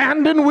you're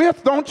standing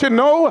with? Don't you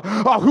know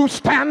who's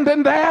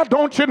standing there?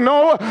 Don't you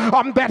know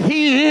that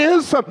he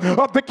is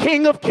the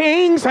King of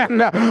Kings and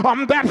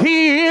that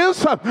he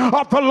is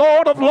the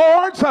Lord of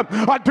Lords?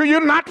 Do you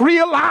not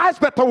realize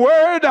that the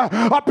Word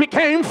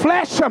became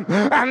flesh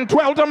and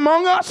dwelt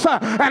among us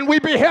and we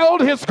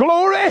beheld his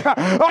glory?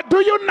 Do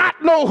you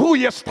not know who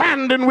you're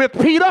standing with,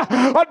 Peter?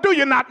 Do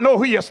you not know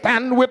who you're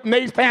standing with,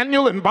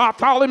 Nathaniel and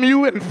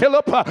Bartholomew and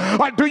Philip?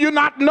 Do you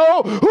not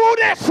know who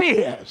this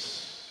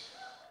is?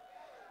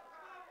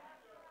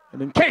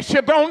 And in case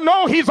you don't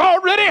know, he's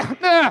already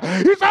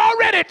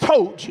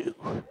told you.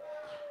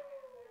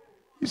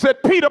 He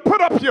said, Peter,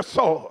 put up your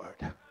sword.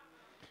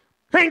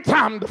 Ain't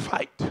time to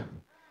fight.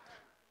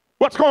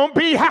 What's going to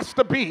be has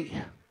to be.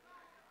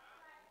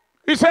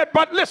 He said,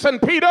 but listen,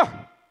 Peter,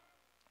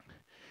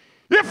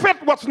 if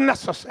it was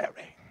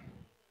necessary,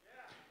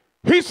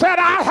 he said,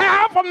 I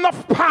have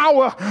enough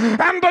power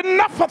and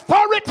enough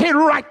authority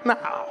right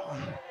now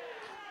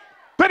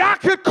that I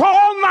could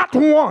call not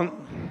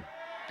one,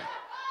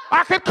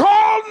 I could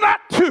call not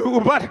two,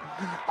 but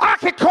I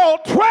could call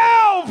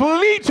 12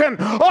 legion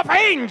of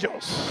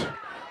angels.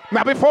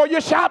 Now, before you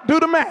shout,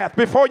 do the math.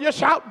 Before you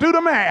shout, do the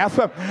math.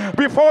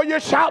 Before you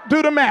shout,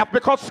 do the math.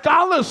 Because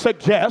scholars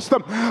suggest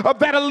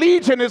that a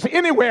legion is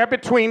anywhere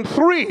between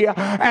 3,000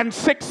 and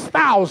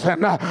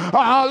 6,000.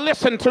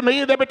 Listen to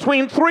me, they're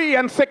between 3,000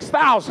 and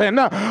 6,000.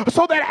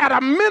 So that at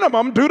a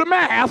minimum, do the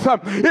math.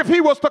 If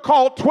he was to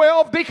call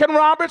 12 Deacon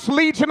Roberts,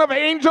 legion of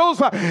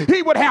angels,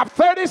 he would have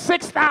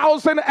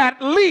 36,000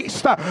 at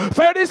least.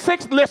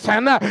 36,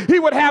 listen, he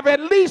would have at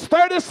least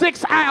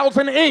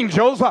 36,000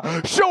 angels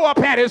show up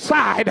at his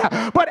side.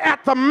 But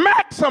at the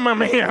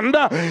maximum end,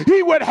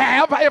 he would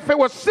have, if it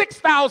was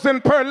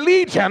 6,000 per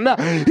legion,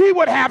 he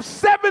would have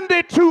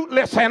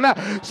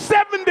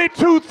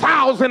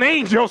 72,000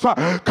 angels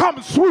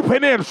come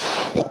swooping in.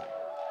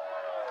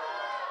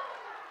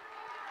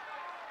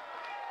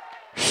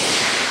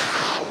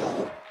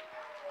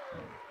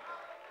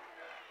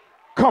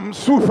 Come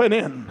swooping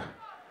in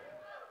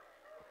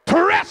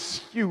to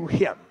rescue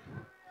him.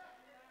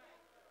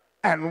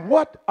 And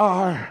what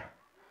are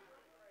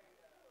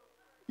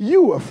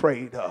you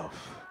afraid of?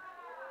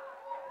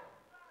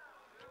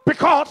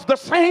 Because the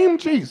same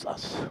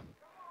Jesus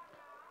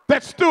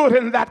that stood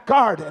in that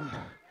garden,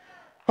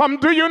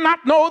 do you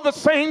not know the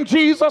same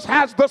Jesus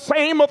has the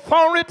same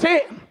authority?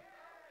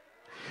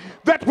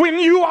 That when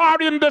you are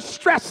in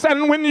distress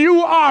and when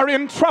you are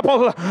in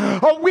trouble,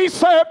 we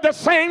serve the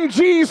same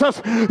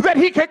Jesus that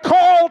he could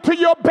call to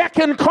your beck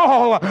and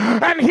call,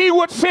 and he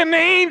would send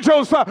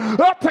angels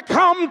to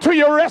come to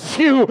your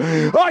rescue.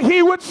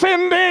 He would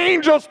send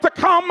angels to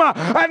come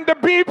and to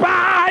be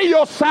by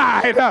your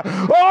side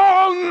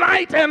all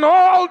night and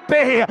all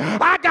day.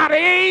 I got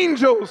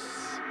angels.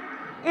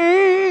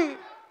 Hang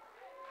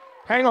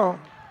on.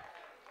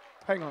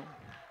 Hang on.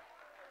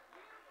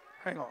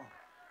 Hang on.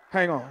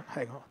 Hang on.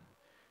 Hang on.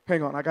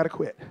 Hang on, I got to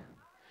quit.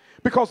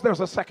 Because there's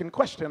a second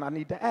question I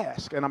need to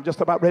ask, and I'm just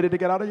about ready to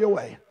get out of your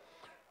way.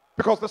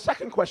 Because the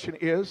second question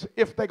is,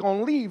 if they're going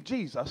to leave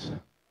Jesus,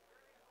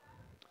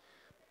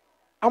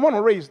 I want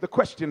to raise the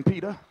question,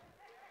 Peter.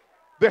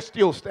 They're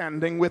still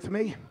standing with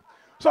me.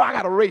 So I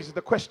got to raise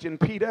the question,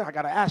 Peter. I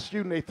got to ask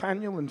you,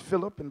 Nathaniel and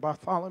Philip and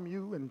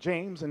Bartholomew and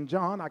James and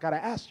John. I got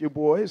to ask you,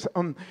 boys,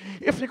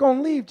 if you're going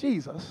to leave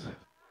Jesus,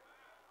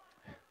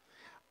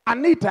 I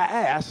need to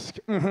ask,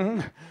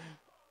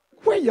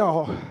 where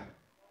y'all?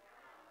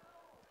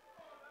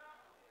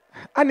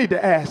 I need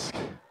to ask,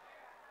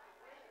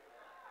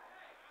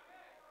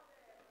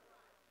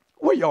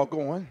 where y'all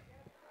going?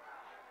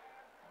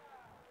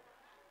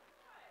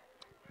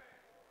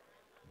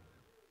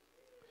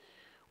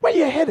 Where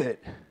you headed?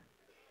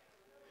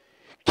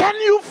 Can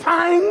you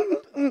find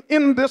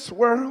in this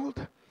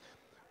world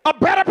a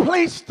better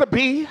place to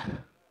be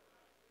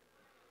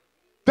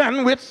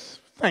than with,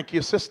 thank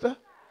you, sister,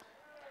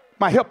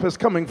 my help is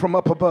coming from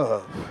up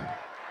above.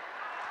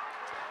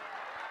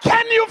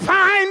 Can you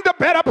find a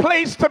better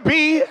place to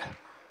be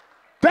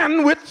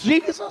than with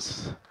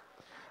Jesus?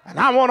 And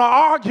I want to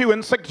argue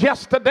and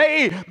suggest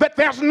today that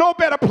there's no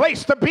better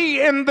place to be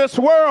in this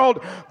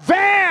world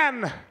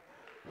than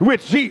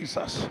with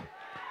Jesus.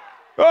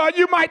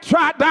 You might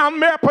try down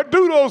Mayor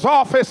Peduto's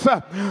office,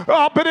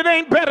 but it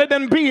ain't better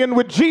than being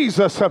with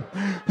Jesus.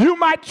 You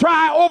might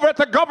try over at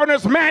the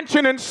governor's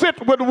mansion and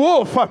sit with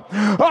Wolf,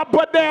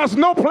 but there's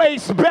no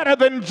place better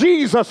than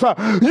Jesus.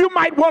 You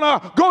might want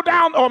to go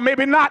down, or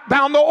maybe not,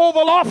 down the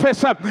Oval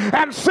Office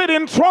and sit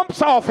in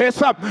Trump's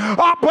office,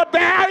 but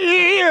there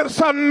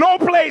is no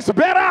place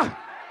better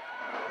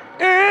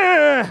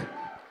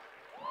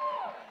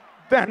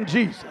than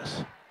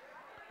Jesus.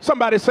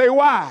 Somebody say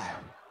why?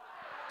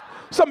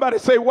 Somebody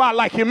say why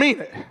like you mean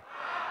it.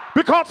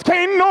 Because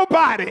can't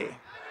nobody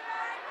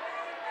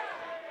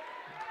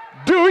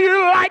do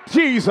you like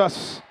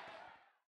Jesus.